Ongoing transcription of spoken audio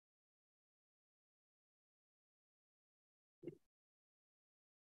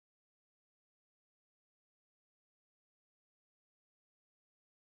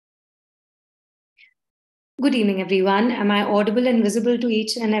Good evening, everyone. Am I audible and visible to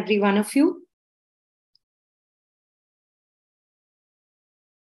each and every one of you?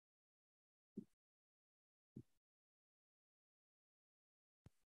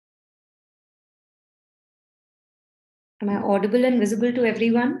 Am I audible and visible to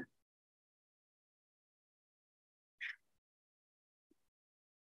everyone?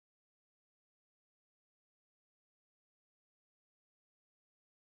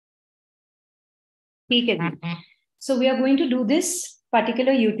 So we are going to do this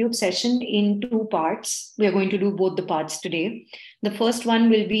particular YouTube session in two parts. We are going to do both the parts today. The first one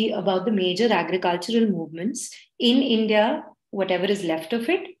will be about the major agricultural movements in India, whatever is left of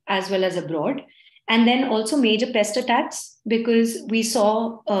it, as well as abroad. And then also major pest attacks, because we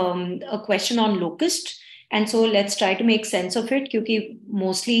saw a question on locust. And so let's try to make sense of it, because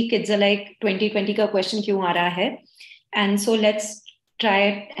mostly kids are like 2020 ka question kyun aa raha hai? And so let's try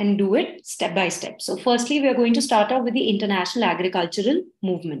it and do it step by step. So firstly, we are going to start off with the international agricultural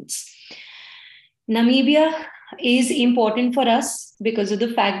movements. Namibia is important for us because of the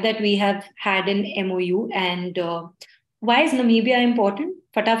fact that we have had an MOU. And why is Namibia important?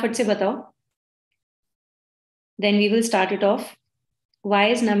 Fatafat se batao. Then we will start it off. Why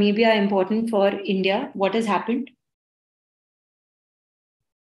is Namibia important for India? What has happened?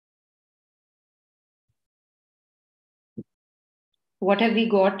 What have we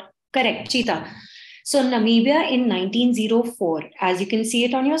got? Correct, Cheetah. So Namibia in 1904, as you can see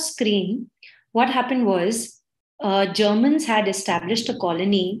it on your screen, what happened was Germans had established a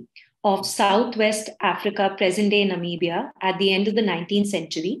colony of Southwest Africa, present-day Namibia, at the end of the 19th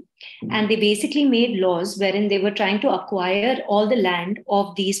century. And they basically made laws wherein they were trying to acquire all the land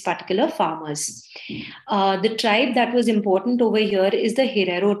of these particular farmers. The tribe that was important over here is the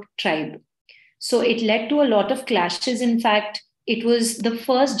Herero tribe. So it led to a lot of clashes. In fact, it was the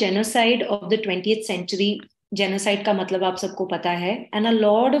first genocide of the 20th century. Genocide ka matlab aap sabko pata hai. And a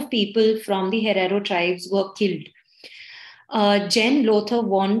lot of people from the Herero tribes were killed. Jen Lothar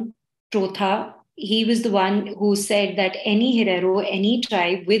von Trotha, he was the one who said that any Herero, any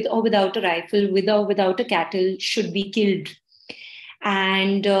tribe, with or without a rifle, with or without a cattle, should be killed.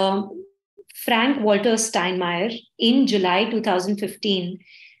 And Frank Walter Steinmeier, in July 2015,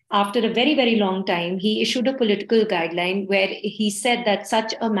 after a very, very long time, he issued a political guideline where he said that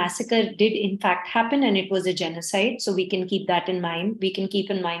such a massacre did in fact happen and it was a genocide. So we can keep that in mind. We can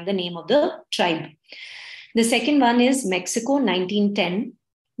keep in mind the name of the tribe. The second one is Mexico, 1910.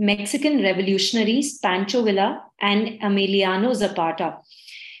 Mexican revolutionaries Pancho Villa and Emiliano Zapata.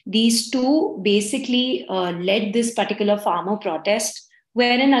 These two basically led this particular farmer protest,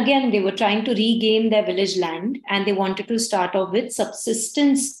 wherein again they were trying to regain their village land and they wanted to start off with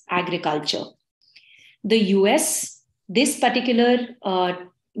subsistence agriculture. The US, this particular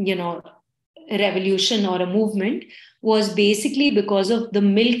revolution or a movement was basically because of the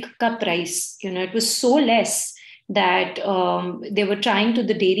milk ka price. It was so less that they were trying to,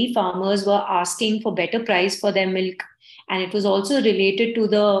 the dairy farmers were asking for better price for their milk. And it was also related to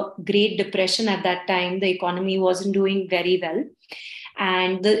the Great Depression at that time. The economy wasn't doing very well.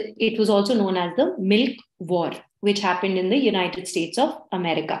 And it was also known as the Milk War, which happened in the United States of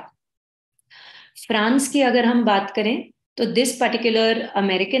America. France की अगर हम बात करें, so this particular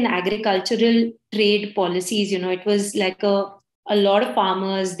American agricultural trade policies, it was like a lot of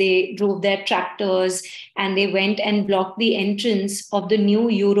farmers, they drove their tractors and they went and blocked the entrance of the new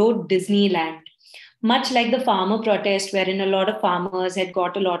Euro Disneyland. Much like the farmer protest, wherein a lot of farmers had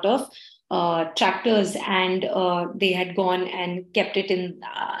got a lot of tractors and they had gone and kept it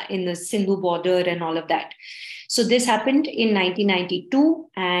in the Sindhu border and all of that. So this happened in 1992,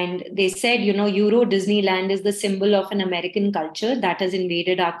 and they said, Euro Disneyland is the symbol of an American culture that has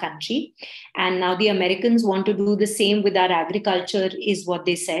invaded our country. And now the Americans want to do the same with our agriculture, is what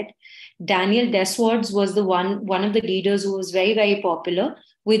they said. Daniel Deswards was the one of the leaders who was very, very popular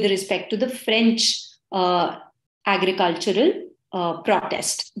with respect to the French agricultural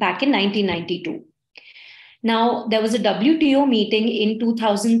protest back in 1992. Now, there was a WTO meeting in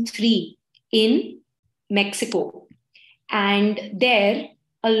 2003 in Mexico. And there,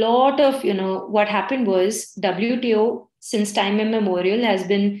 a lot of, what happened was WTO, since time immemorial, has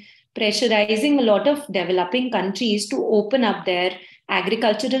been pressurizing a lot of developing countries to open up their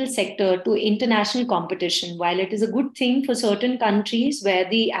agricultural sector to international competition. While it is a good thing for certain countries where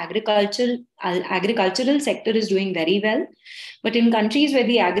the agricultural sector is doing very well, but in countries where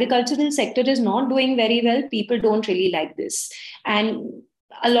the agricultural sector is not doing very well, people don't really like this. And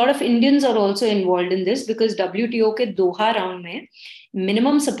a lot of Indians are also involved in this because WTO के Doha round में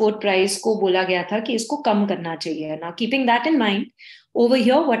minimum support price को बोला गया था कि इसको कम करना चाहिए. Now, keeping that in mind, over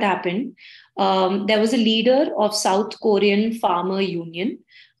here, what happened? there was a leader of South Korean Farmer Union,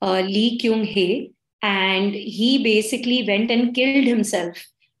 Lee Kyung-hae, and he basically went and killed himself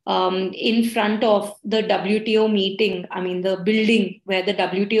in front of the WTO meeting, the building where the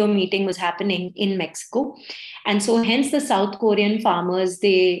WTO meeting was happening in Mexico. And so hence the South Korean farmers,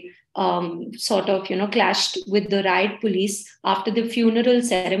 they clashed with the riot police after the funeral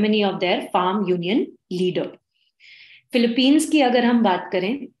ceremony of their farm union leader. Philippines ki agar hum baat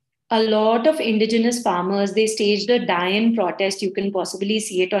karen, a lot of indigenous farmers, they staged a die-in protest. You can possibly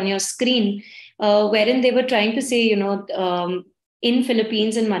see it on your screen, wherein they were trying to say, in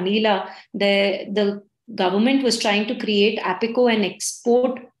Philippines, in Manila, the government was trying to create APICO, an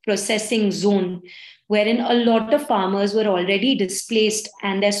export processing zone, wherein a lot of farmers were already displaced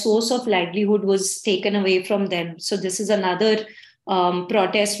and their source of livelihood was taken away from them. So this is another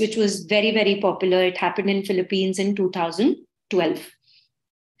protest which was very, very popular. It happened in Philippines in 2012.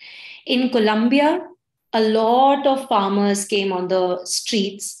 In Colombia, a lot of farmers came on the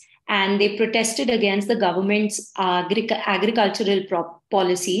streets and they protested against the government's agricultural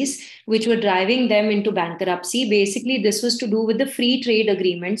policies, which were driving them into bankruptcy. Basically, this was to do with the free trade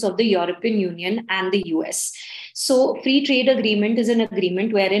agreements of the European Union and the US. So free trade agreement is an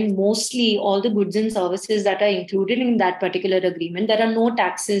agreement wherein mostly all the goods and services that are included in that particular agreement, there are no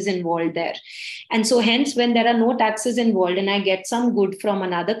taxes involved there. And so hence, when there are no taxes involved and I get some good from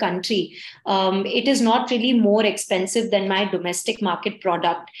another country, it is not really more expensive than my domestic market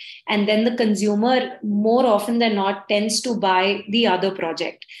product. And then the consumer, more often than not, tends to buy the other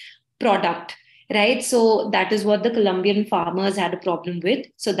product, right? So that is what the Colombian farmers had a problem with.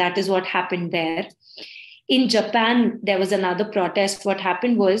 So that is what happened there. In Japan, there was another protest. What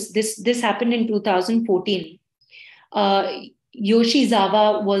happened was, this happened in 2014.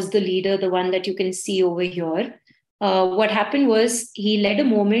 Yoshizawa was the leader, the one that you can see over here. What happened was he led a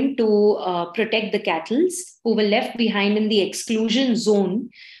movement to protect the cattle who were left behind in the exclusion zone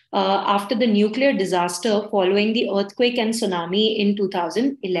after the nuclear disaster following the earthquake and tsunami in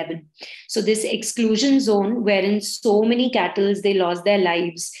 2011. So this exclusion zone, wherein so many cattle, they lost their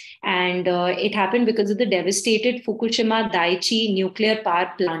lives, and it happened because of the devastated Fukushima Daiichi nuclear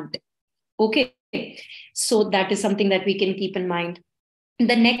power plant. Okay, so that is something that we can keep in mind.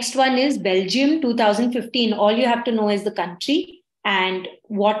 The next one is Belgium, 2015. All you have to know is the country and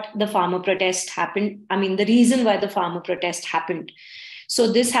what the farmer protest happened. The reason why the farmer protest happened.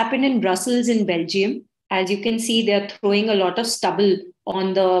 So this happened in Brussels in Belgium. As you can see, they're throwing a lot of stubble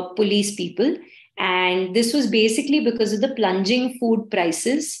on the police people. And this was basically because of the plunging food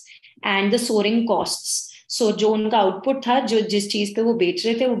prices and the soaring costs. So जो उनका output था, जो जिस चीज पे वो बेच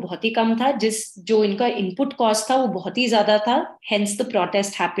रहे थे, वो बहुत ही कम था. जो इनका इनपुट कॉस्ट था, वो बहुत ही ज्यादा था. Hence the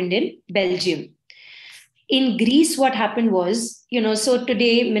protest happened in Belgium. In Greece, what happened was, so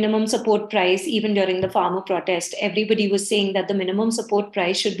today minimum support price, even during the farmer protest, everybody was saying that the minimum support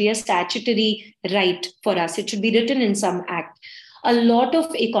price should be a statutory right for us. It should be written in some act. A lot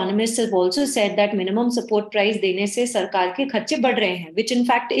of economists have also said that minimum support price देने से सरकार के खर्चे बढ़ रहे हैं, which in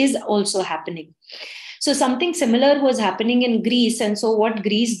fact is also happening. So something similar was happening in Greece. And so what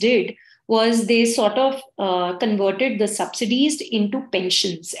Greece did was they sort of converted the subsidies into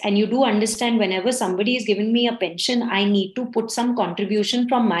pensions. And you do understand, whenever somebody is giving me a pension, I need to put some contribution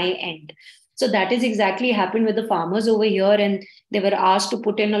from my end. So that is exactly happened with the farmers over here. And they were asked to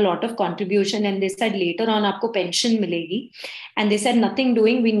put in a lot of contribution. And they said, later on, aapko pension milegi. And they said, nothing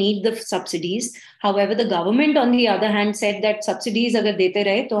doing, we need the subsidies. However, the government, on the other hand, said that subsidies agar dete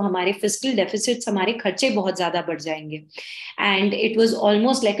rahe, to hamare fiscal deficits, hamare kharche bahut zyada badh jayenge. And it was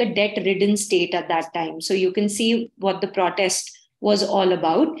almost like a debt-ridden state at that time. So you can see what the protest was all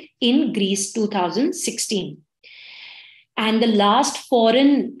about in Greece 2016. And the last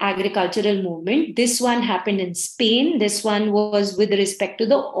foreign agricultural movement, this one happened in Spain. This one was with respect to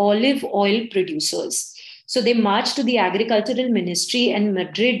the olive oil producers. So they marched to the agricultural ministry in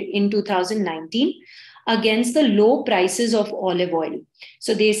Madrid in 2019 against the low prices of olive oil.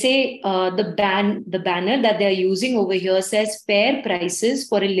 So they say the banner that they're using over here says fair prices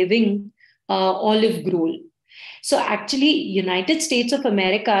for a living olive grower. So actually, United States of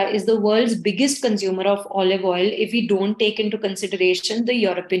America is the world's biggest consumer of olive oil if we don't take into consideration the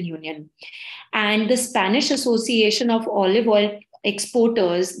European Union. And the Spanish Association of Olive Oil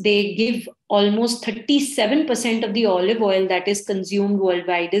Exporters, they give almost 37% of the olive oil that is consumed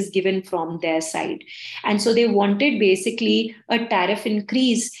worldwide is given from their side. And so they wanted basically a tariff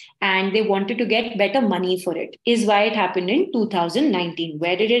increase and they wanted to get better money for it, is why it happened in 2019.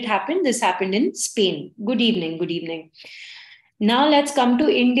 Where did it happen? This happened in Spain. Good evening. Good evening. Now let's come to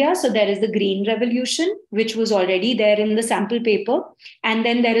India. So there is the Green Revolution, which was already there in the sample paper. And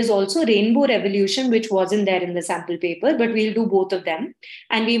then there is also Rainbow Revolution, which wasn't there in the sample paper, but we'll do both of them.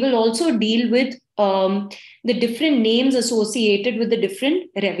 And we will also deal with the different names associated with the different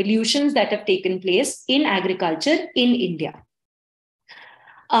revolutions that have taken place in agriculture in India.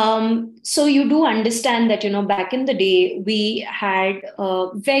 So you do understand that, back in the day, we had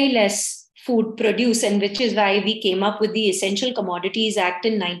very less food produce, and which is why we came up with the Essential Commodities Act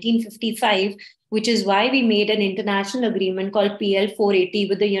in 1955, which is why we made an international agreement called PL 480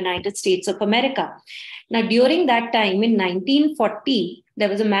 with the United States of America. Now, during that time in 1940, there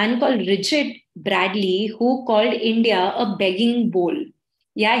was a man called Richard Bradley who called India a begging bowl.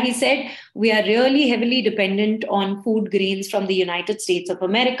 Yeah, he said, we are really heavily dependent on food grains from the United States of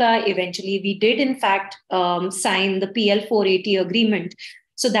America. Eventually, we did, in fact, sign the PL 480 agreement.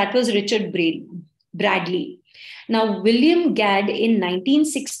 So that was Richard Bradley. Now, William Gadd in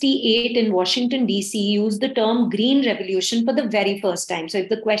 1968 in Washington, D.C. used the term Green Revolution for the very first time. So if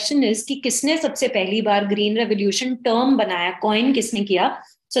the question is, कि किसने सबसे पहली बार Green Revolution term बनाया, coin किसने किया?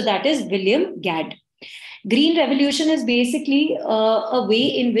 So that is William Gadd. Green Revolution is basically a way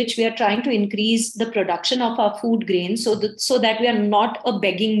in which we are trying to increase the production of our food grains so that we are not a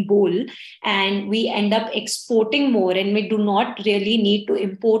begging bowl and we end up exporting more and we do not really need to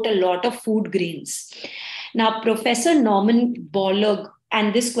import a lot of food grains. Now, Professor Norman Borlaug,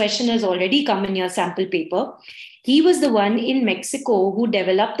 and this question has already come in your sample paper, he was the one in Mexico who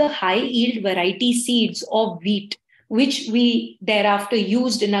developed the high yield variety seeds of wheat, which we thereafter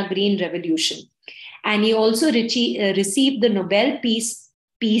used in our Green Revolution. And he also received the Nobel Peace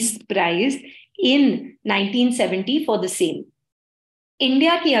Prize in 1970 for the same.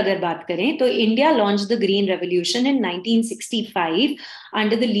 India ki agar baat kare, to India launched the Green Revolution in 1965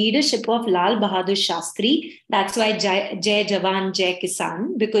 under the leadership of Lal Bahadur Shastri. That's why Jai Jawan, Jai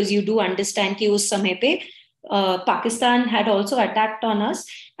Kisan, because you do understand ki us samay pe Pakistan had also attacked on us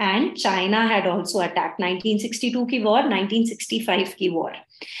and China had also attacked. 1962 ki war, 1965 ki war.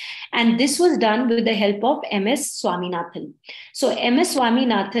 And this was done with the help of M.S. Swaminathan. So M.S.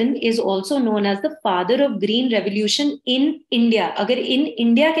 Swaminathan is also known as the father of Green Revolution in India. Agar in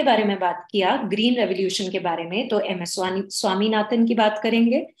India ke bare mein baat kiya, Green Revolution ke bare mein, to M.S. Swaminathan ki baat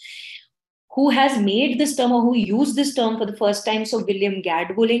karenge. Who has made this term or who used this term for the first time? So William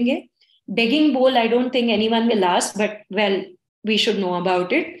Gadd bolenge. Begging bowl, I don't think anyone will ask, but well, we should know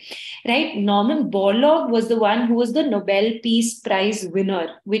about it, right? Norman Borlaug was the one who was the Nobel Peace Prize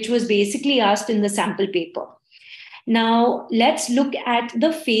winner, which was basically asked in the sample paper. Now, let's look at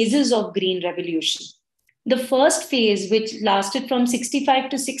the phases of Green Revolution. The first phase, which lasted from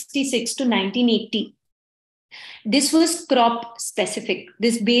 65 to 66 to 1980, this was crop specific.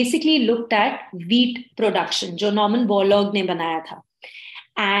 This basically looked at wheat production, जो Norman Borlaug ने बनाया था.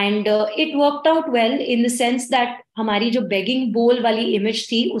 And it worked out well in the sense that हमारी जो begging bowl वाली image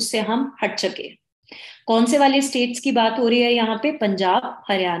थी उससे हम हट सके. कौन से वाले states की बात हो रही है यहाँ पे? Punjab,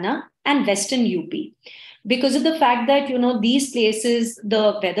 Haryana and Western UP. Because of the fact that, these places,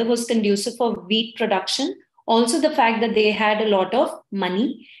 the weather was conducive for wheat production. Also the fact that they had a lot of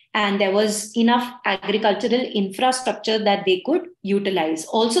money and there was enough agricultural infrastructure that they could utilize.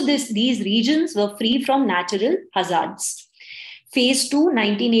 Also these regions were free from natural hazards. Phase 2,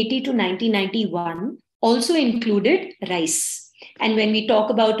 1980 to 1991, also included rice. And when we talk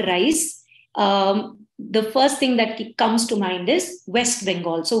about rice, the first thing that comes to mind is West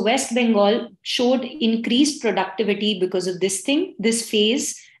Bengal. So West Bengal showed increased productivity because of this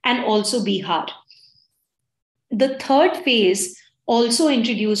phase, and also Bihar. The third phase also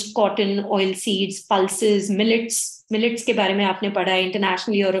introduced cotton, oilseeds, pulses, millets. Millets ke baare mein aapne padha hai,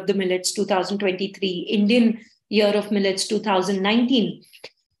 International Year of the Millets 2023, Indian Year of Millets 2019.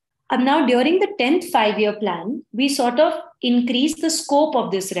 And now during the 10th 5-year plan, we sort of increased the scope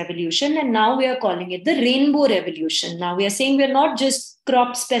of this revolution and now we are calling it the Rainbow Revolution. Now we are saying we're not just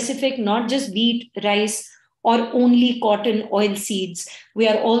crop specific, not just wheat, rice, or only cotton, oil seeds. We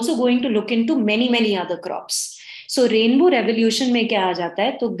are also going to look into many, many other crops. So Rainbow Revolution mein kya aa jata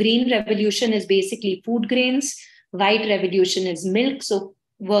hai? So Green Revolution is basically food grains. White Revolution is milk. So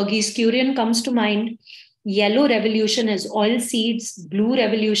Verghese Kurian comes to mind. Yellow Revolution is oil seeds, blue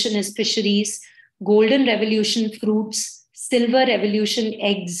Revolution is fisheries, golden Revolution fruits, silver Revolution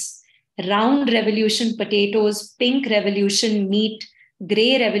eggs, round Revolution potatoes, pink Revolution meat,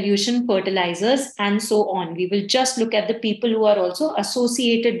 gray Revolution fertilizers, and so on. We will just look at the people who are also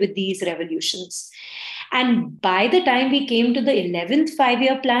associated with these revolutions. And by the time we came to the 11th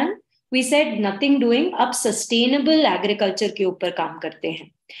 5-year plan, we said nothing doing, ab sustainable agriculture ke upar kaam karte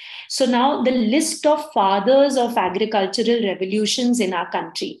hain. So now the list of fathers of agricultural revolutions in our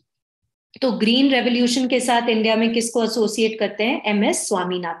country. तो green revolution के साथ India में किसको associate करते हैं? MS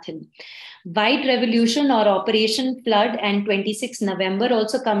Swaminathan. White Revolution or Operation Flood and 26 November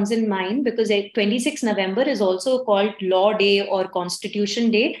also comes in mind because 26 November is also called Law Day or Constitution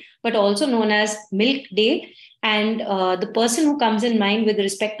Day, but also known as Milk Day. And the person who comes in mind with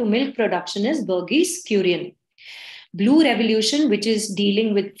respect to milk production is Verghese Kurian. Blue Revolution, which is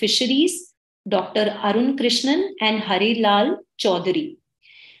dealing with fisheries, Dr. Arun Krishnan and Harilal Chaudhary.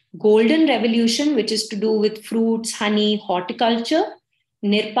 Golden Revolution, which is to do with fruits, honey, horticulture,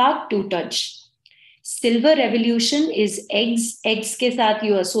 Nirpak Tutaj. Silver Revolution is eggs. Eggs ke saath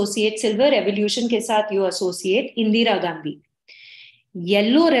you associate, Silver Revolution ke saath you associate Indira Gandhi.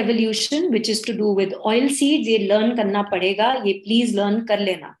 Yellow Revolution, which is to do with oil seeds, ye learn karna padega, ye please learn kar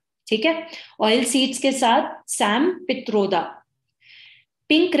lena. ठीक है? Oil seeds के साथ Sam Pitroda.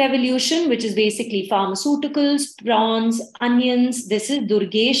 Pink Revolution, which is basically pharmaceuticals, prawns, onions, this is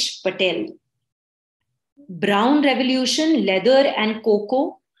Durgesh Patel. Brown Revolution, leather and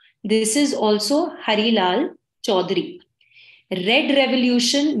cocoa, this is also Harilal Chaudhary. Red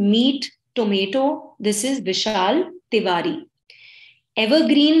Revolution, meat, tomato, this is Vishal Tiwari.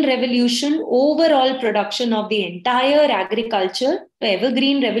 Evergreen Revolution, overall production of the entire agriculture. तो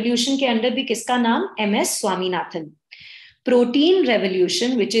Evergreen Revolution के अंदर भी किसका नाम? MS Swaminathan. Protein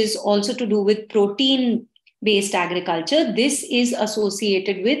Revolution, which is also to do with protein based agriculture, this is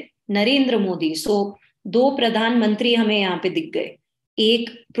associated with Narendra Modi. So दो प्रधानमंत्री हमें यहाँ पे दिख गए, एक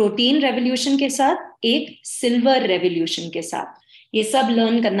प्रोटीन रेवोल्यूशन के साथ, एक सिल्वर रेवोल्यूशन के साथ. ये सब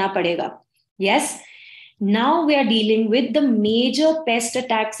लर्न करना पड़ेगा. Yes. Now we are dealing with the major pest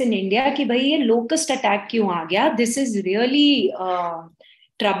attacks in India कि भाई ये locust attack क्यों आ गया? This is really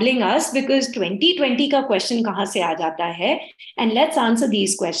troubling us because 2020 का question कहाँ से आ जाता है? And let's answer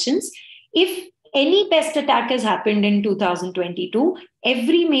these questions. If any pest attack has happened in 2022,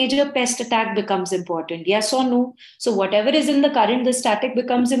 every major pest attack becomes important. Yes or no? So whatever is in the current, the static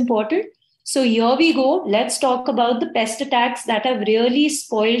becomes important. So here we go. Let's talk about the pest attacks that have really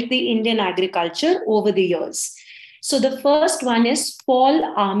spoiled the Indian agriculture over the years. So the first one is fall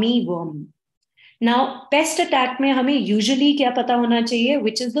army worm. Now, pest attack में हमें usually क्या पता होना चाहिए?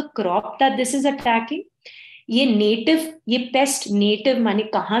 Which is the crop that this is attacking? ये native, ये pest native माने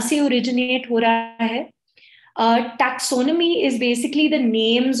कहाँ से originate हो रहा है? Taxonomy is basically the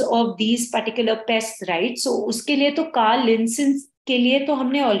names of these particular pests, right? So उसके लिए तो Carl Linson के लिए तो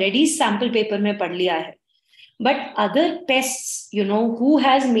हमने already sample paper में पढ़ लिया है. But other pests, you know, who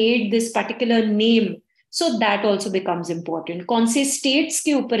has made this particular name? So that also becomes important. कौन से states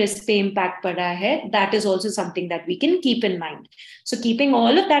के ऊपर इस पे impact पड़ रहा है? That is also something that we can keep in mind. So keeping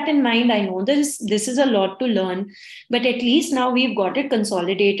all of that in mind, I know this is a lot to learn, but at least now we've got it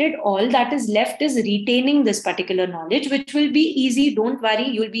consolidated. All that is left is retaining this particular knowledge, which will be easy. Don't worry,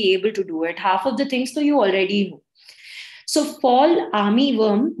 you'll be able to do it. Half of the things so you already know. So fall army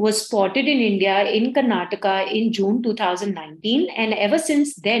worm was spotted in India, in Karnataka in June 2019. And ever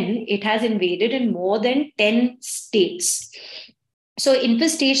since then, it has invaded in more than 10 states. So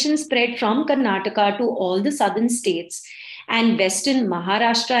infestation spread from Karnataka to all the southern states and western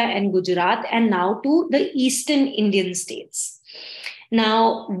Maharashtra and Gujarat, and now to the eastern Indian states.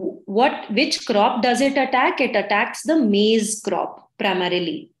 Now, which crop does it attack? It attacks the maize crop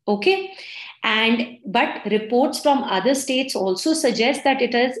primarily. Okay. But reports from other states also suggest that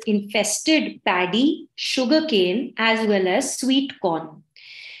it has infested paddy, sugarcane, as well as sweet corn.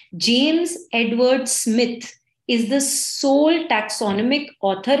 James Edward Smith is the sole taxonomic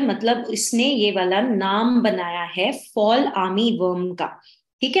author, मतलब इसने ये वाला नाम बनाया है fall army worm का.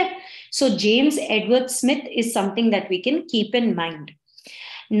 ठीक है? So James Edward Smith is something that we can keep in mind.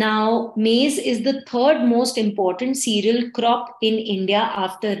 Now, maize is the third most important cereal crop in India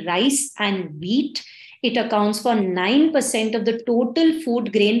after rice and wheat. It accounts for 9% of the total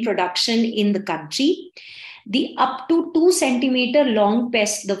food grain production in the country. The up to 2 centimeter long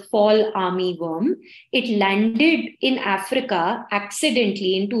pest, the fall army worm, it landed in Africa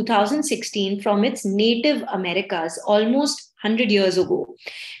accidentally in 2016 from its native Americas almost 100 years ago.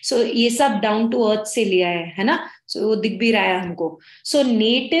 So ये सब down to earth से लिया है ना? So दिख भी रहा है हमको. So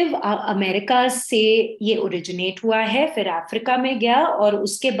native America से ये originate हुआ है, फिर अफ्रीका में गया और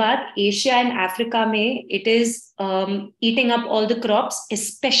उसके बाद एशिया एंड अफ्रीका में it is eating up all the crops,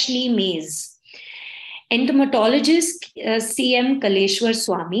 especially maize. Entomologist C.M. Kaleshwar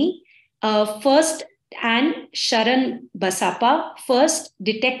Swamy first and Sharan Basappa first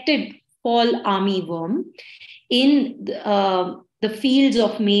detected fall army worm in the fields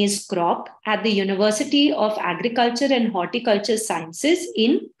of maize crop at the University of Agriculture and Horticulture Sciences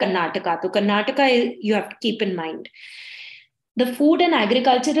in Karnataka. So Karnataka, you have to keep in mind. The Food and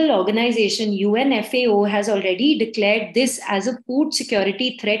Agricultural Organization, UNFAO, has already declared this as a food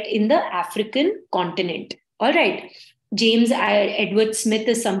security threat in the African continent. All right. James Edward Smith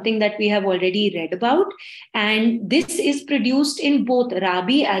is something that we have already read about. And this is produced in both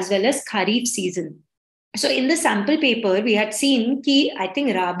Rabi as well as Kharif season. So in the sample paper, we had seen कि I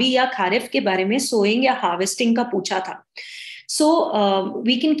think Rabi या Kharif के बारे में sowing या harvesting का पूछा था. So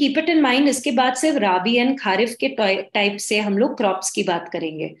we can keep it in mind. इसके बाद सिर्फ Rabi and Kharif के type से हम लोग crops की बात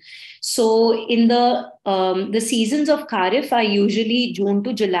करेंगे. So in the seasons of Kharif are usually June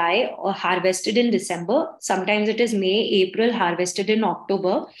to July or harvested in December. Sometimes it is May, April, harvested in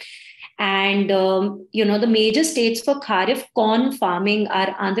October. And, the major states for Kharif corn farming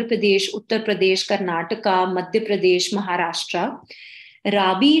are Andhra Pradesh, Uttar Pradesh, Karnataka, Madhya Pradesh, Maharashtra.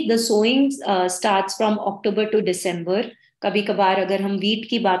 Rabi, the sowing starts from October to December. कभी कभार अगर हम wheat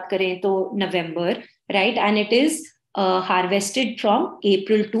की बात करें तो November, right? And it is harvested from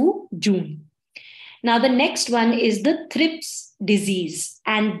April to June. Now, the next one is the thrips disease.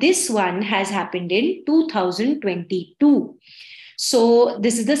 And this one has happened in 2022. So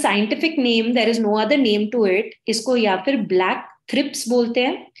this is the scientific name. There is no other name to it. इसको या फिर black thrips बोलते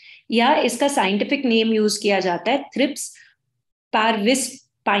हैं या इसका scientific name use किया जाता है thrips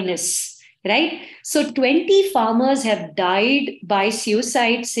parvispinus, right? So 20 farmers have died by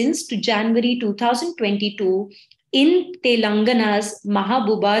suicide since January 2022 in Telangana's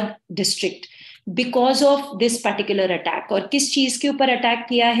Mahabubad district because of this particular attack. और किस चीज के ऊपर अटैक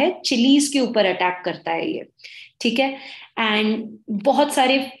किया है? चिलीज के ऊपर अटैक करता है ये, ठीक है? एंड बहुत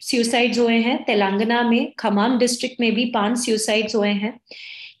सारे सुसाइड्स हुए हैं तेलंगाना में, खमाम डिस्ट्रिक्ट में भी 5 सुसाइड्स हुए हैं.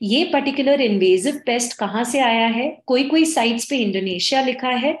 ये पर्टिकुलर इन्वेजिव पेस्ट कहाँ से आया है? कोई कोई साइट्स पे इंडोनेशिया लिखा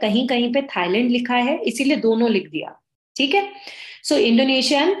है, कहीं कहीं पे थाईलैंड लिखा है, इसीलिए दोनों लिख दिया, ठीक है? सो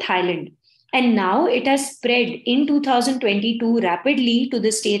Indonesia and Thailand. And now it has spread in 2022 rapidly to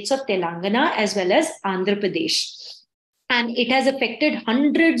the states of Telangana as well as Andhra Pradesh. And it has affected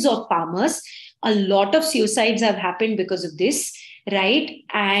hundreds of farmers. A lot of suicides have happened because of this, right?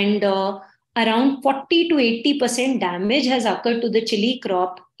 And around 40 to 80% damage has occurred to the chili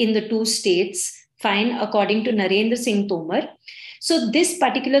crop in the 2 states, fine, according to Narendra Singh Tomar. So this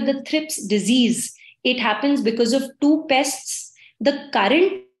particular, the thrips disease, it happens because of 2 pests. The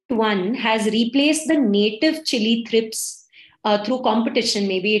current one has replaced the native chili thrips through competition.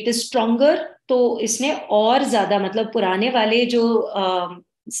 Maybe it is stronger, तो इसने और ज्यादा मतलब पुराने वाले जो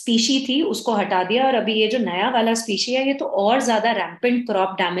species थी उसको हटा दिया और अभी ये जो नया वाला स्पीशी है ये तो और ज्यादा रैम्पेंट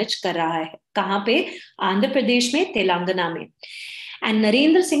क्रॉप डैमेज कर रहा है. कहाँ पे? आंध्र प्रदेश में, तेलंगाना में. And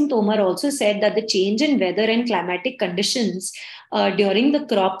Narendra Singh Tomar also said that the change in weather and climatic conditions during the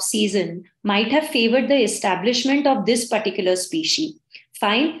crop season might have favored the establishment of this particular species.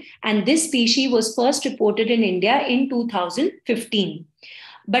 Fine. And this species was first reported in India in 2015.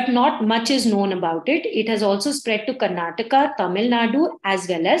 But not much is known about it. It has also spread to Karnataka, Tamil Nadu, as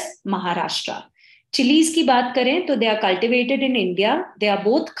well as Maharashtra. Chilies की बात करें तो they are cultivated in India. They are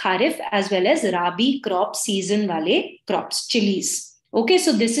both Kharif as well as Rabi crop season वाले crops, chilies. Okay,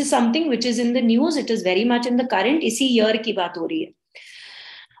 so this is something which is in the news. It is very much in the current. इसी year की बात हो रही है.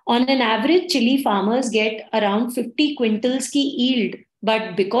 On an average, chili farmers get around 50 quintals की yield.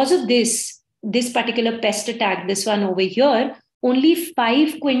 But because of this particular pest attack, this one over here, only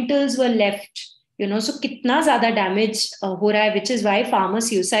 5 quintals were left. So kitna zyada damage ho raha hai, which is why farmer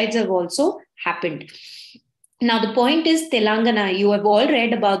suicides have also happened. Now the point is Telangana, you have all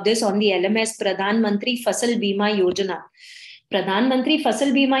read about this on the LMS Pradhan Mantri Fasal Bima Yojana. Pradhan Mantri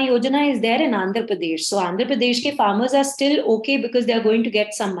Fasal Bima Yojana is there in Andhra Pradesh. So Andhra Pradesh ke farmers are still okay because they are going to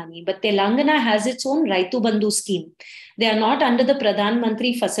get some money. But Telangana has its own Raitu Bandhu scheme. They are not under the Pradhan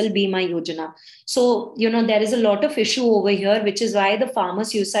Mantri Fasal Bima Yojana. So, there is a lot of issue over here, which is why the farmer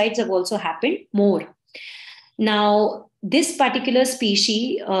suicides have also happened more. Now, this particular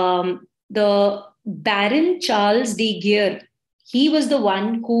species, the Baron Charles de Geer, he was the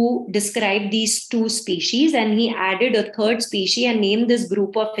one who described these 2 species and he added a 3rd species and named this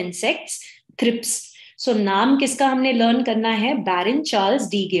group of insects thrips. So, नाम किसका हमने learn करना है? Baron Charles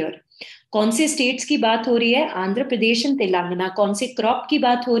de Geer. कौन से states की बात हो रही है? आंध्र प्रदेश एंड तेलंगाना. कौन से क्रॉप की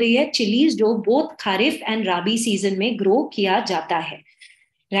बात हो रही है? चिलीज, जो both kharif and rabi season में ग्रो किया जाता है,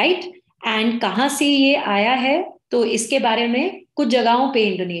 राइट? एंड कहाँ से ये आया है? तो इसके बारे में कुछ जगहों पे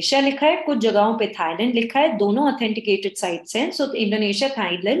इंडोनेशिया लिखा है, कुछ जगहों पे थाईलैंड लिखा है. दोनों ऑथेंटिकेटेड साइट्स हैं. सो इंडोनेशिया,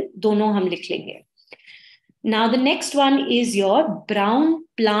 थाईलैंड दोनों हम लिख लेंगे. Now the next one is your brown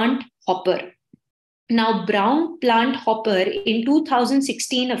plant hopper. Now, brown plant hopper in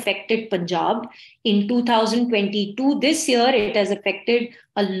 2016 affected Punjab. In 2022, this year, it has affected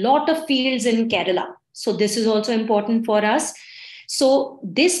a lot of fields in Kerala. So this is also important for us. So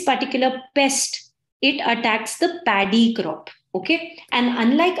this particular pest, it attacks the paddy crop. Okay. And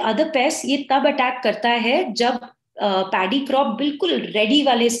unlike other pests, ये तब attack करता है जब paddy crop बिल्कुल ready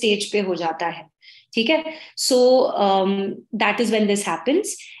वाले stage पे हो जाता है. ठीक है. So that is when this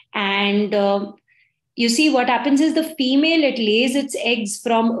happens. And you see, what happens is the female, it lays its eggs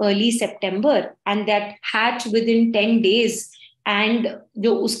from early September and that hatch within 10 days. And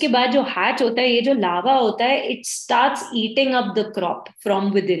जो उसके बाद जो hatch होता है, ये जो larva होता है, it starts eating up the crop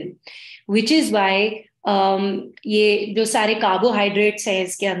from within, which is why ये जो सारे carbohydrates हैं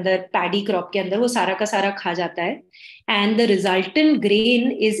इसके अंदर, paddy crop के अंदर, वो सारा का सारा खा जाता है. And the resultant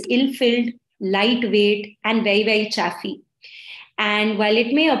grain is ill-filled, lightweight, and very, very chaffy. And while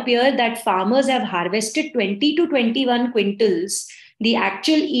it may appear that farmers have harvested 20 to 21 quintals, the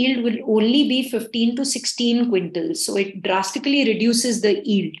actual yield will only be 15 to 16 quintals. So it drastically reduces the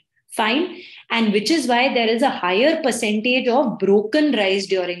yield. Fine. And which is why there is a higher percentage of broken rice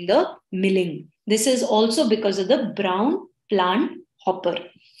during the milling. This is also because of the brown plant hopper.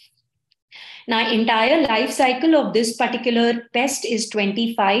 Now, entire life cycle of this particular pest is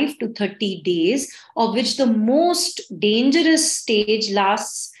 25 to 30 days, of which the most dangerous stage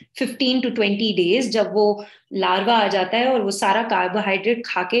lasts 15 to 20 days, जब वो larva आ जाता है और वो सारा carbohydrate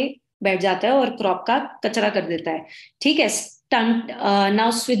खा के बैठ जाता है और crop का कचरा कर देता है. ठीक है.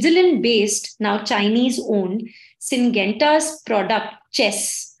 Now, Switzerland-based, now Chinese-owned, Syngenta's product,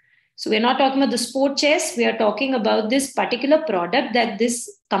 chess. So we're not talking about the sport chess. We are talking about this particular product that this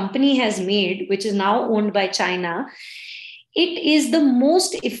company has made, which is now owned by China. It is the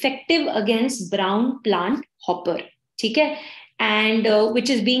most effective against brown plant hopper. Okay? And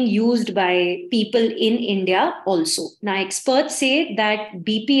which is being used by people in India also. Now, experts say that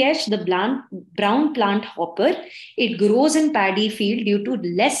BPH, the brown plant hopper, it grows in paddy field due to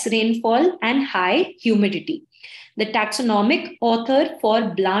less rainfall and high humidity. The taxonomic author for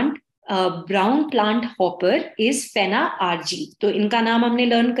brown plant hopper is Fena RG. तो इनका नाम हमने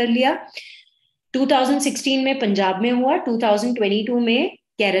learn कर लिया. 2016 में पंजाब में हुआ, 2022 में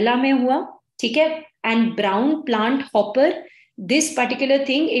केरला में हुआ. ठीक है. And brown plant hopper, this particular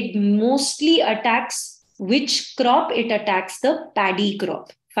thing, it mostly attacks which crop? It attacks the paddy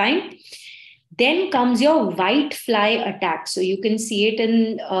crop. Fine. Then comes your white fly attack. So you can see it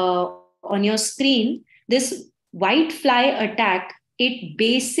in on your screen. This white fly attack, it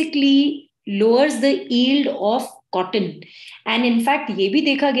basically lowers the yield of cotton. And in fact, ये भी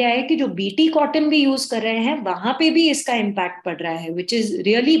देखा गया है कि जो BT cotton भी use कर रहे हैं, वहां पे भी इसका impact पड़ रहा है, which is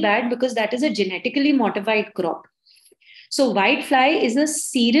really bad because that is a genetically modified crop. So white fly is a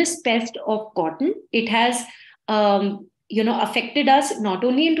serious pest of cotton. It has, affected us not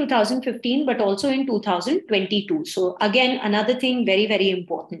only in 2015, but also in 2022. So again, another thing very, very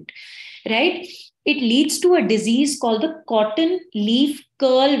important, right? It leads to a disease called the cotton leaf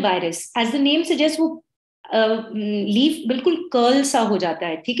curl virus. As the name suggests, वो leaf बिल्कुल curl सा हो जाता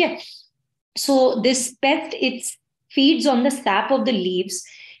है, ठीक है? So this pest, it feeds on the sap of the leaves,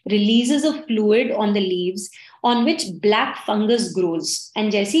 releases a fluid on the leaves, on which black fungus grows.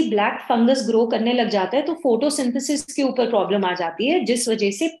 And जैसी black fungus grow करने लग जाता है, तो photosynthesis के ऊपर problem आ जाती है, जिस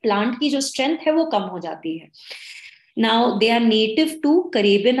वजह से plant की जो strength है, वो कम हो जाती है. Now, they are native to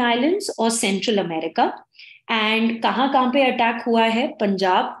Caribbean Islands or Central America. And कहाँ पे attack हुआ है?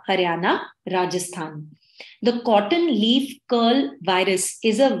 Punjab, Haryana, Rajasthan. The cotton leaf curl virus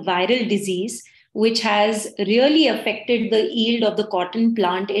is a viral disease which has really affected the yield of the cotton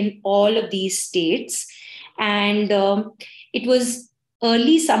plant in all of these states. And it was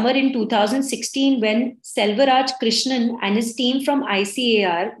early summer in 2016 when Selvaraj Krishnan and his team from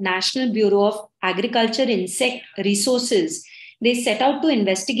ICAR, National Bureau of Agriculture Insect Resources, they set out to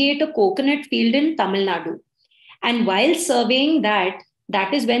investigate a coconut field in Tamil Nadu. And while surveying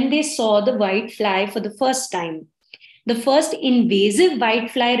that is when they saw the white fly for the first time. The first invasive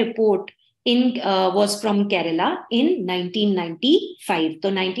white fly report was from Kerala in 1995. So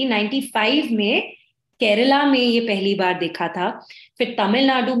 1995 में केरला में ये पहली बार देखा था, फिर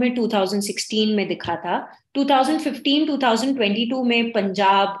तमिलनाडु में 2016 में दिखा था, 2015-2022 में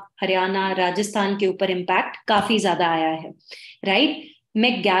पंजाब, हरियाणा, राजस्थान के ऊपर इम्पैक्ट काफी ज्यादा आया है, राइट?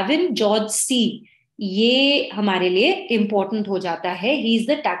 मैकगैविन जॉर्ज सी, ये हमारे लिए इंपॉर्टेंट हो जाता है. He is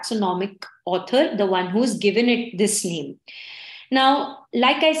the taxonomic author, the one who is given it this name. Now,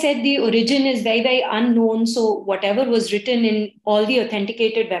 like I said, the origin is very, very unknown. So whatever was written in all the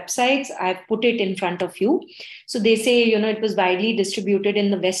authenticated websites, I've put it in front of you. So they say, it was widely distributed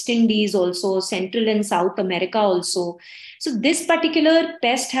in the West Indies also, Central and South America also. So this particular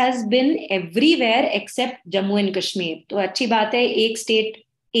pest has been everywhere except Jammu and Kashmir. तो अच्छी बात है, एक state,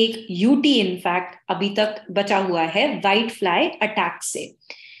 एक UT in fact अभी तक बचा हुआ है white fly attack से.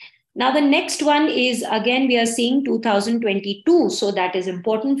 Now, the next one is, again, we are seeing 2022. So that is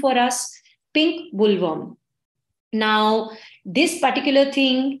important for us, pink bollworm. Now, this particular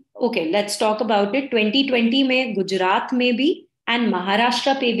thing, okay, let's talk about it. 2020 में Gujarat में भी and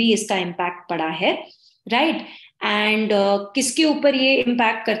Maharashtra पे भी इसका impact पड़ा है, right? And किसके ऊपर ये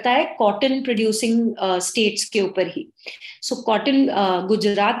impact करता है? Cotton producing states के ऊपर ही. So cotton,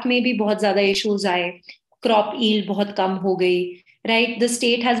 गुजरात में भी बहुत ज़्यादा issues आए, crop yield बहुत कम हो गई. Right, the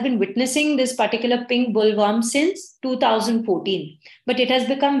state has been witnessing this particular pink bollworm since 2014, but it has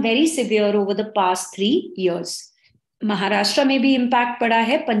become very severe over the past 3 years. Maharashtra में भी impact पड़ा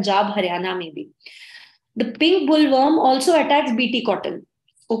है, Punjab, Haryana में भी. The pink bollworm also attacks BT cotton.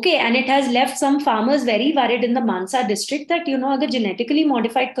 Okay, and it has left some farmers very worried in the Mansa district that, अगर genetically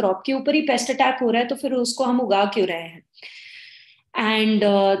modified crop के ऊपर ही pest attack हो रहा है, तो फिर उसको हम उगा क्यों रहे हैं? And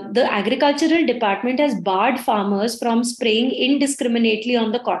the agricultural department has barred farmers from spraying indiscriminately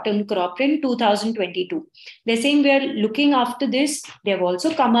on the cotton crop in 2022. They're saying we are looking after this. They have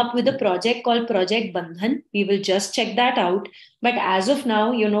also come up with a project called Project Bandhan. We will just check that out. But as of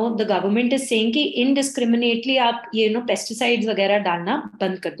now, the government is saying कि indiscriminately आप pesticides वगैरह डालना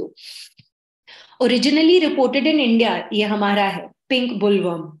बंद कर दो. Originally reported in India, ये हमारा है, pink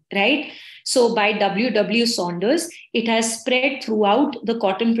bollworm, right? So by W. Saunders, it has spread throughout the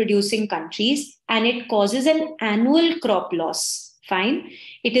cotton producing countries and it causes an annual crop loss. Fine.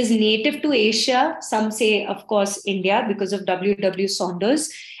 It is native to Asia. Some say, of course, India because of W.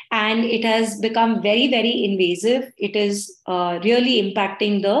 Saunders. And it has become very, very invasive. It is really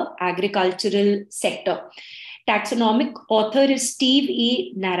impacting the agricultural sector. Taxonomic author is Steve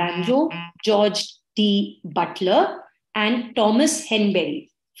E. Naranjo, George D. Butler, and Thomas Henberry.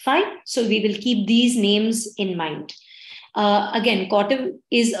 Fine. So we will keep these names in mind. Again, cotton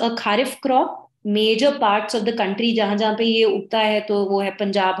is a kharif crop. Major parts of the country जहाँ पे ये उगता है तो वो है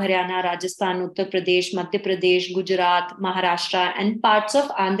Punjab, Haryana, Rajasthan, Uttar Pradesh, Madhya Pradesh, Gujarat, Maharashtra and parts of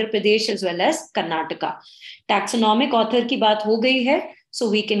Andhra Pradesh as well as Karnataka. Taxonomic author की बात हो गई है, so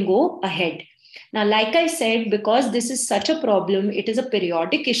we can go ahead. Now, like I said, because this is such a problem, it is a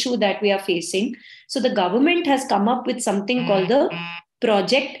periodic issue that we are facing. So the government has come up with something called the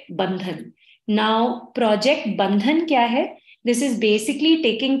Project Bandhan. Now, Project Bandhan क्या है? This is basically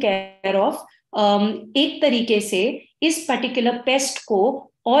taking care of एक तरीके से इस particular pest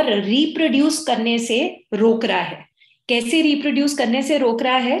को और reproduce करने से रोक रहा है. कैसे reproduce करने से रोक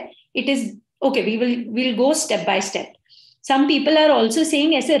रहा है? It is okay. We'll go step by step. Some people are also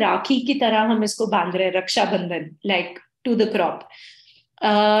saying ऐसे राखी की तरह हम इसको बांध रहे हैं, Rakshabandhan, like to the crop.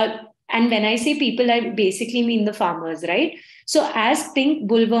 And when I say people, I basically mean the farmers, right? So as pink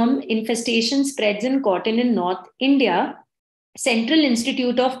bollworm infestation spreads in cotton in North India, Central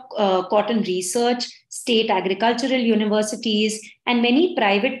Institute of Cotton Research, state agricultural universities, and many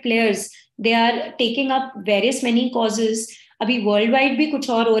private players, they are taking up many causes. अभी worldwide भी कुछ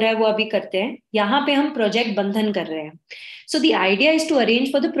और हो रहा है, वो अभी करते हैं. यहाँ पे हम project बंधन कर रहे हैं. So the idea is to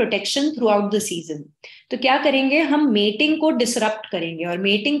arrange for the protection throughout the season. तो क्या करेंगे? हम mating को disrupt करेंगे और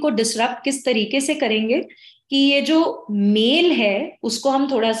mating को disrupt किस तरीके से करेंगे कि ये जो male है उसको हम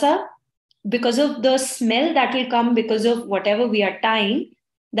थोड़ा सा, because of the smell that will come because of whatever we are tying,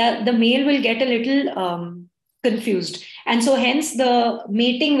 the male will get a little confused. And so hence the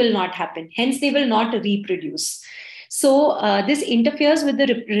mating will not happen. Hence they will not reproduce. So this interferes with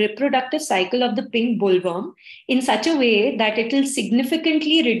the reproductive cycle of the pink bollworm in such a way that it will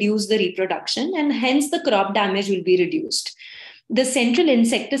significantly reduce the reproduction and hence the crop damage will be reduced. The Central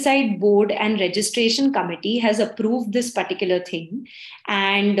Insecticide Board and Registration Committee has approved this particular thing.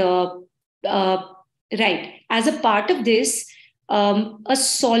 And right, as a part of this, a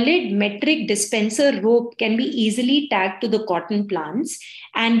solid metric dispenser rope can be easily tagged to the cotton plants,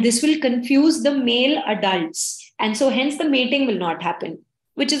 and this will confuse the male adults. And so hence the mating will not happen,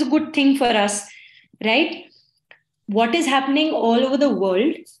 which is a good thing for us, right? What is happening all over the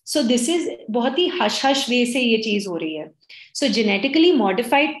world? So this is बहुत ही hush-hush way से ये चीज हो रही है. So genetically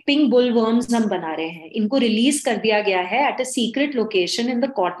modified pink bollworms हम बना रहे हैं. इनको release कर दिया गया है at a secret location in the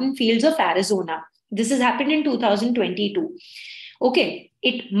cotton fields of Arizona. This has happened in 2022. Okay,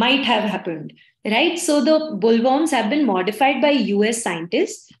 it might have happened, right? So the bollworms have been modified by US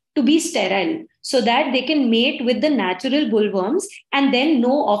scientists to be sterile. so that they can mate with the natural bullworms and then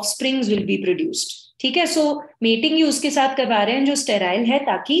no offsprings will be produced. ठीक है, सो mating ही उसके साथ करवा रहे हैं जो sterile है,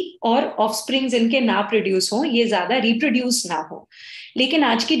 ताकि और ऑफस्प्रिंग्स इनके ना प्रोड्यूस हो, ये ज्यादा रिप्रोड्यूस ना हो. लेकिन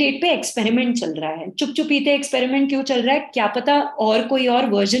आज की डेट पे एक्सपेरिमेंट चल रहा है. चुप चुपीते एक्सपेरिमेंट क्यों चल रहा है, क्या पता और कोई और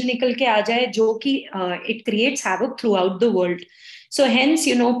वर्जन निकल के आ जाए जो कि it creates havoc through out the world. So hence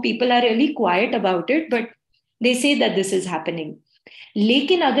people are really quite about it, but they say that this is happening.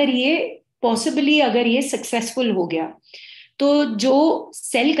 लेकिन अगर ये पॉसिबली अगर ये सक्सेसफुल हो गया, तो जो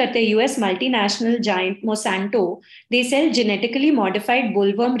सेल करते हैं US multinational giant मोसेंटो, they sell genetically modified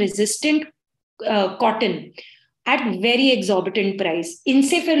बुलवर्म resistant cotton at very exorbitant price.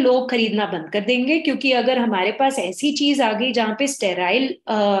 इनसे फिर लोग खरीदना बंद कर देंगे, क्योंकि अगर हमारे पास ऐसी चीज आ गई जहां पे स्टेराइल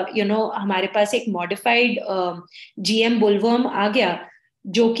हमारे पास एक मॉडिफाइड जीएम बुलवर्म आ गया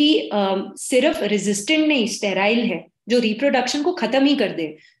जो कि सिर्फ रेजिस्टेंट नहीं स्टेराइल है, जो रिप्रोडक्शन को खत्म ही कर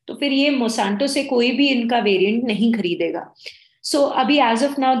दे, तो फिर ये मोसांटो से कोई भी इनका वेरिएंट नहीं खरीदेगा. So abhi as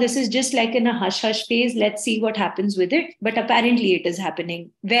of now this is just like in a hush hush phase. Let's see what happens with it, but apparently it is happening.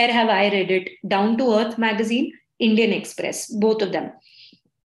 Where have I read it? Down to Earth magazine, Indian Express, both of them.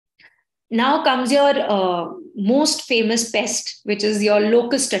 Now comes your most famous pest, which is your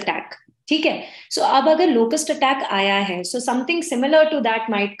locust attack. ठीक है, so अब अगर locust attack आया है, so something similar to that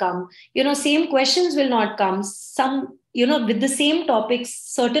might come. Same questions will not come. Some with the same topics,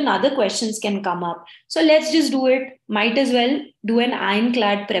 certain other questions can come up. So let's just do it. Might as well do an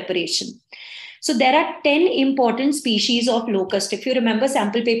ironclad preparation. So there are 10 important species of locust. If you remember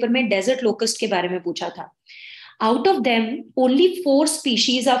sample paper में desert locust के बारे में पूछा था. Out of them, only 4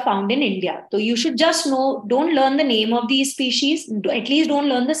 species are found in India. So you should just know, don't learn the name of these species. At least don't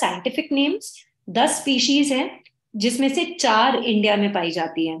learn the scientific names. 10 species हैं, जिसमें से 4 India में पाई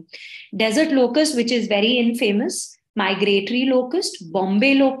जाती हैं. Desert locust, which is very infamous. Migratory locust,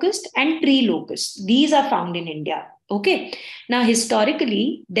 Bombay locust, and tree locust. These are found in India. Okay. Now,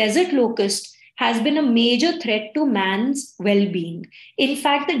 historically, desert locust has been a major threat to man's well-being. In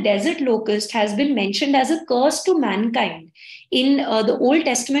fact, the desert locust has been mentioned as a curse to mankind in the Old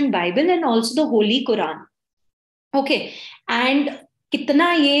Testament Bible and also the Holy Quran. Okay. And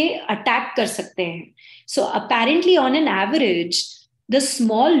kitna ye attack kar sakte hain. So, apparently, on an average, the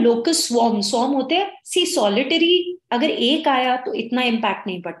small locust swarm होते हैं. See, solitary अगर एक आया तो इतना impact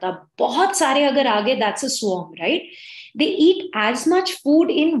नहीं पड़ता. बहुत सारे अगर आ गए, that's a swarm, right? They eat as much food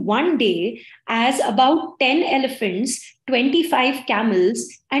in one day as about 10 elephants, 25 camels,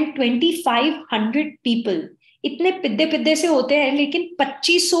 and 2,500 people. इतने पिद्दे पिद्दे से होते हैं, लेकिन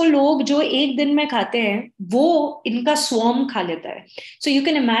 2500 लोग जो एक दिन में खाते हैं, वो इनका swarm खा लेता है. So you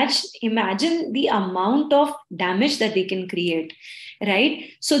can imagine the amount of damage that they can create. Right?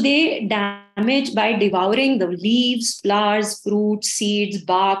 So they damage by devouring the leaves, flowers, fruits, seeds,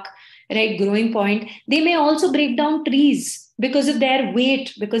 bark, right? Growing point. They may also break down trees because of their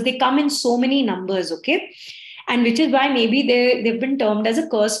weight, because they come in so many numbers, okay? And which is why maybe they've been termed as a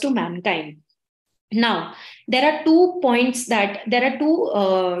curse to mankind. Now, there are 2 points there are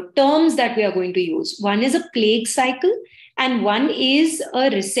 2 terms that we are going to use. One is a plague cycle and one is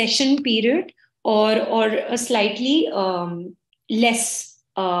a recession period or a slightly less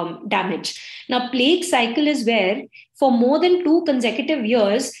damage. Now, plague cycle is where for more than 2 consecutive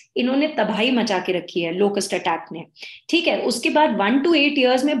years इन्होंने तबाही मचा के रखी है locust attack ने. ठीक है, उसके बाद 1 to 8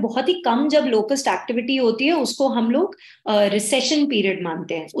 years में बहुत ही कम जब लोकस्ट एक्टिविटी होती है, उसको हम लोग रिसेशन पीरियड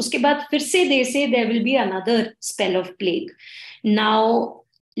मानते हैं. उसके बाद फिर से there will be another spell of plague. Now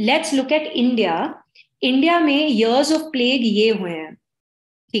let's look at India. India में ईयर्स ऑफ प्लेग ये हुए हैं,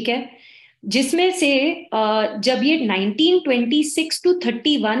 ठीक है, जिसमें से जब ये 1926 to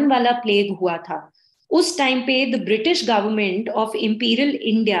 31 वाला प्लेग हुआ था, उस टाइम पे the British government of imperial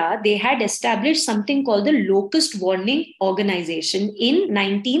India they had established something called the locust warning organisation in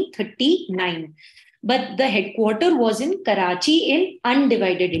 1939, but the headquarter was in Karachi in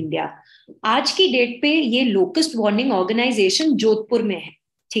undivided India. आज की डेट पे ये लोकस्ट वार्निंग ऑर्गेनाइजेशन जोधपुर में है,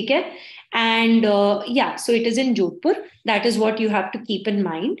 ठीक है. And yeah, so it is in Jodhpur. That is what you have to keep in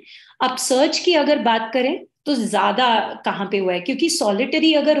mind. अब search की अगर बात करें तो ज्यादा कहाँ पे हुआ है, क्योंकि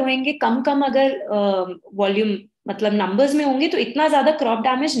सॉलिटरी अगर होंगे कम अगर वॉल्यूम मतलब नंबर्स में होंगे तो इतना ज्यादा क्रॉप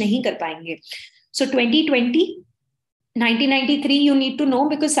डैमेज नहीं कर पाएंगे. सो 2020 1993 you need to know,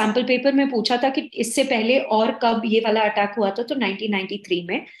 because sample paper में पूछा था कि इससे पहले और कब ये वाला अटैक हुआ था, तो 1993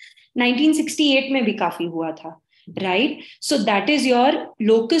 में, 1968 में भी काफी हुआ था. right? So that is your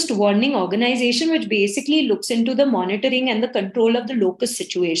locust warning organization, which basically looks into the monitoring and the control of the locust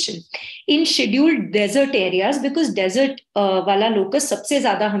situation in scheduled desert areas, because desert wala locust सबसे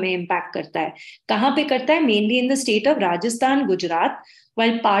ज़्यादा हमें impact करता है. कहाँ पे करता है? Mainly in the state of Rajasthan, Gujarat,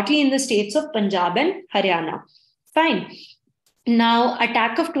 while partly in the states of Punjab and Haryana. Fine. Now,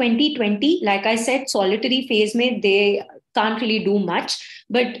 attack of 2020, like I said, solitary phase mein, they can't really do much.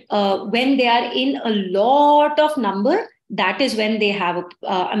 But when they are in a lot of number, that is when they have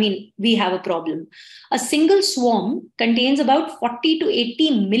we have a problem. A single swarm contains about 40 to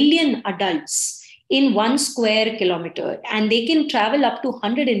 80 million adults in 1 square kilometer, and they can travel up to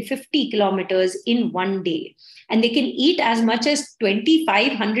 150 kilometers in one day. And they can eat as much as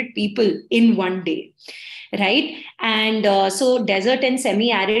 2,500 people in one day. Right? And so desert and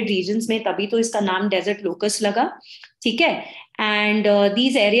semi-arid regions में तभी तो इसका नाम desert locust लगा, ठीक है? And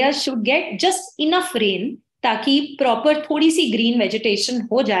these areas should get just enough rain ताकि proper थोड़ी सी green vegetation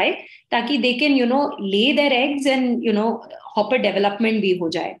हो जाए, ताकि they can, lay their eggs and, hopper development भी हो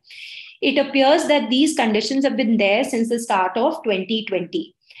जाए. It appears that these conditions have been there since the start of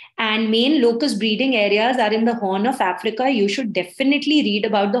 2020. And main locust breeding areas are in the Horn of Africa. You should definitely read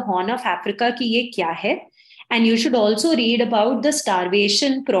about the Horn of Africa कि ये क्या है. And you should also read about the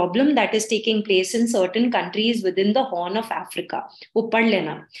starvation problem that is taking place in certain countries within the Horn of Africa. वो पढ़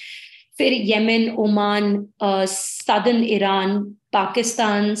लेना. फिर Yemen, Oman, southern Iran,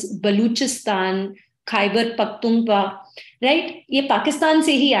 Pakistan, Baluchistan, Khyber Pakhtunkhwa, right? ये पाकिस्तान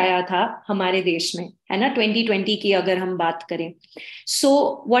से ही आया था हमारे देश में, है ना? 2020 की अगर हम बात करें.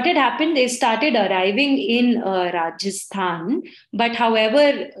 So what had happened, they started arriving in Rajasthan, but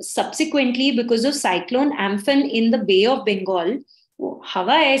however, subsequently, because of cyclone Amphan in the Bay of Bengal,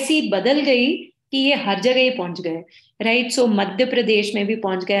 हवा ऐसी बदल गई कि ये हर जगह ही पहुंच गए, right? So मध्य प्रदेश में भी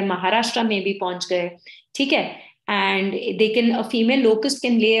पहुंच गए, महाराष्ट्र में भी पहुंच गए, ठीक है? And a female locust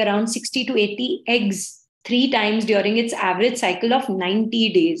can lay around 60 to 80 eggs 3 times during its average cycle of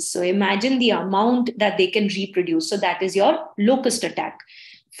 90 days. So imagine the amount that they can reproduce. So that is your locust attack.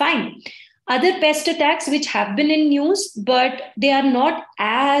 Fine. Other pest attacks which have been in news, but they are not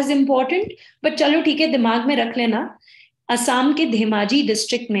as important. But chalo theek hai, dimag mein rakh lena. Assam ke Dhemaji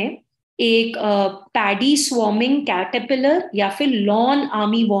district mein एक paddy स्वॉर्मिंग caterpillar या फिर lawn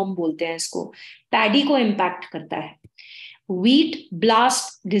army warm बोलते हैं इसको, paddy को impact करता है. Wheat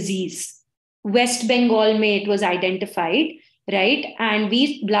blast disease, waste Bengal में it was identified, right? And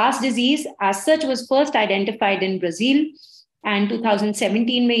wheat blast disease as such was first identified in Brazil, and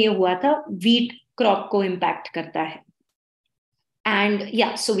 2017 में ये हुआ था. व्हीट क्रॉप को इम्पैक्ट करता है. एंड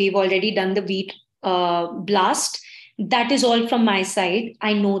या so we have already done the wheat blast. That is all from my side.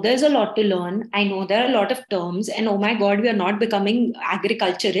 I know there's a lot to learn. I know there are a lot of terms, and oh my God, we are not becoming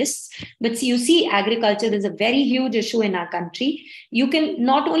agriculturists. But see, you see, agriculture is a very huge issue in our country. You can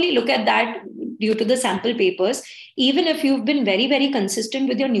not only look at that due to the sample papers, even if you've been very, very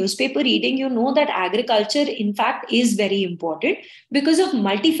consistent with your newspaper reading, you know that agriculture, in fact, is very important because of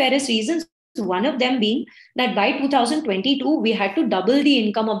multifarious reasons. One of them being that by 2022, we had to double the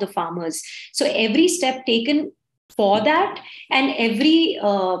income of the farmers. So every step taken for that, and every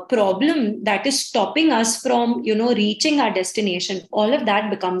problem that is stopping us from reaching our destination, all of that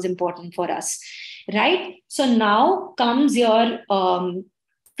becomes important for us, right? So now comes your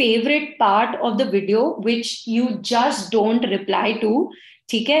favorite part of the video, which you just don't reply to,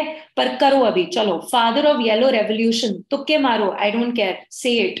 ठीक है? पर करो अभी, चलो. Father of yellow revolution, तुक्के मारो, I don't care,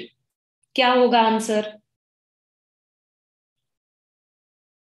 से it. क्या होगा answer?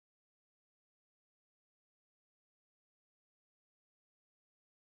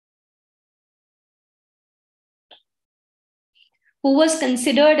 Who was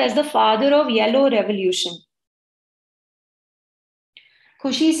considered as the father of Yellow Revolution?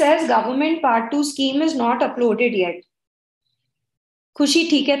 Khushi says government part 2 scheme is not uploaded yet. Khushi,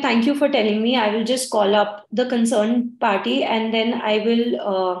 theek hai, thank you for telling me. I will just call up the concerned party and then I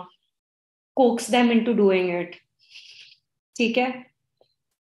will coax them into doing it. Theek hai?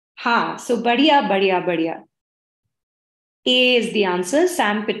 Ha, so badhiya. A is the answer,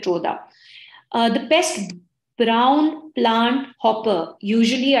 Sam Petroda. The pest brown plant hopper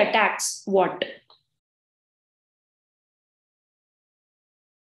usually attacks what?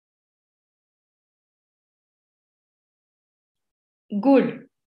 Good.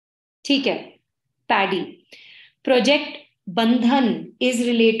 ठीक है. Paddy. Project Bandhan is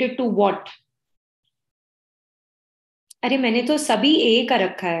related to what? अरे मैंने तो सभी A का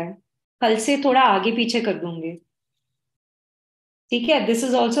रखा है. कल से थोड़ा आगे पीछे कर दूंगी. ठीक है. This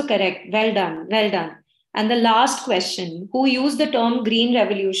is also correct. Well done. Well done. And the last question, who used the term Green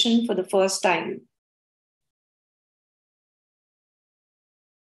Revolution for the first time?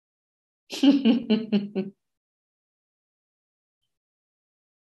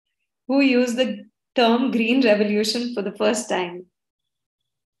 Who used the term green revolution for the first time?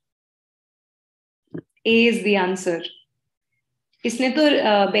 A is the answer. इसने तो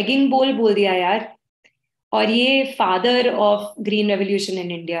begging बोल दिया यार. और ये father of green revolution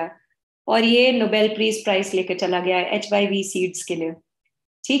in India. और ये Nobel prize लेकर चला गया HYV सीड्स के लिए.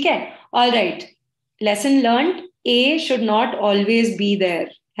 ठीक है. All right. Lesson learn. A should not always be there.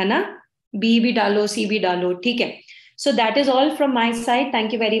 है ना. B भी डालो, C भी डालो. ठीक है. So that is all from my side.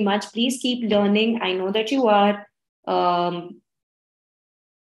 Thank you very much. Please keep learning. I know that you are.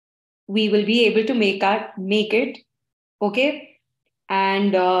 We will be able to make it. Okay.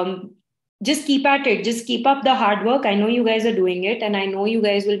 And just keep at it. Just keep up the hard work. I know you guys are doing it and I know you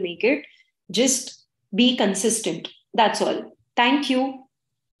guys will make it. Just be consistent. That's all. Thank you.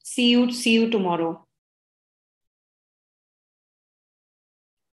 See you tomorrow.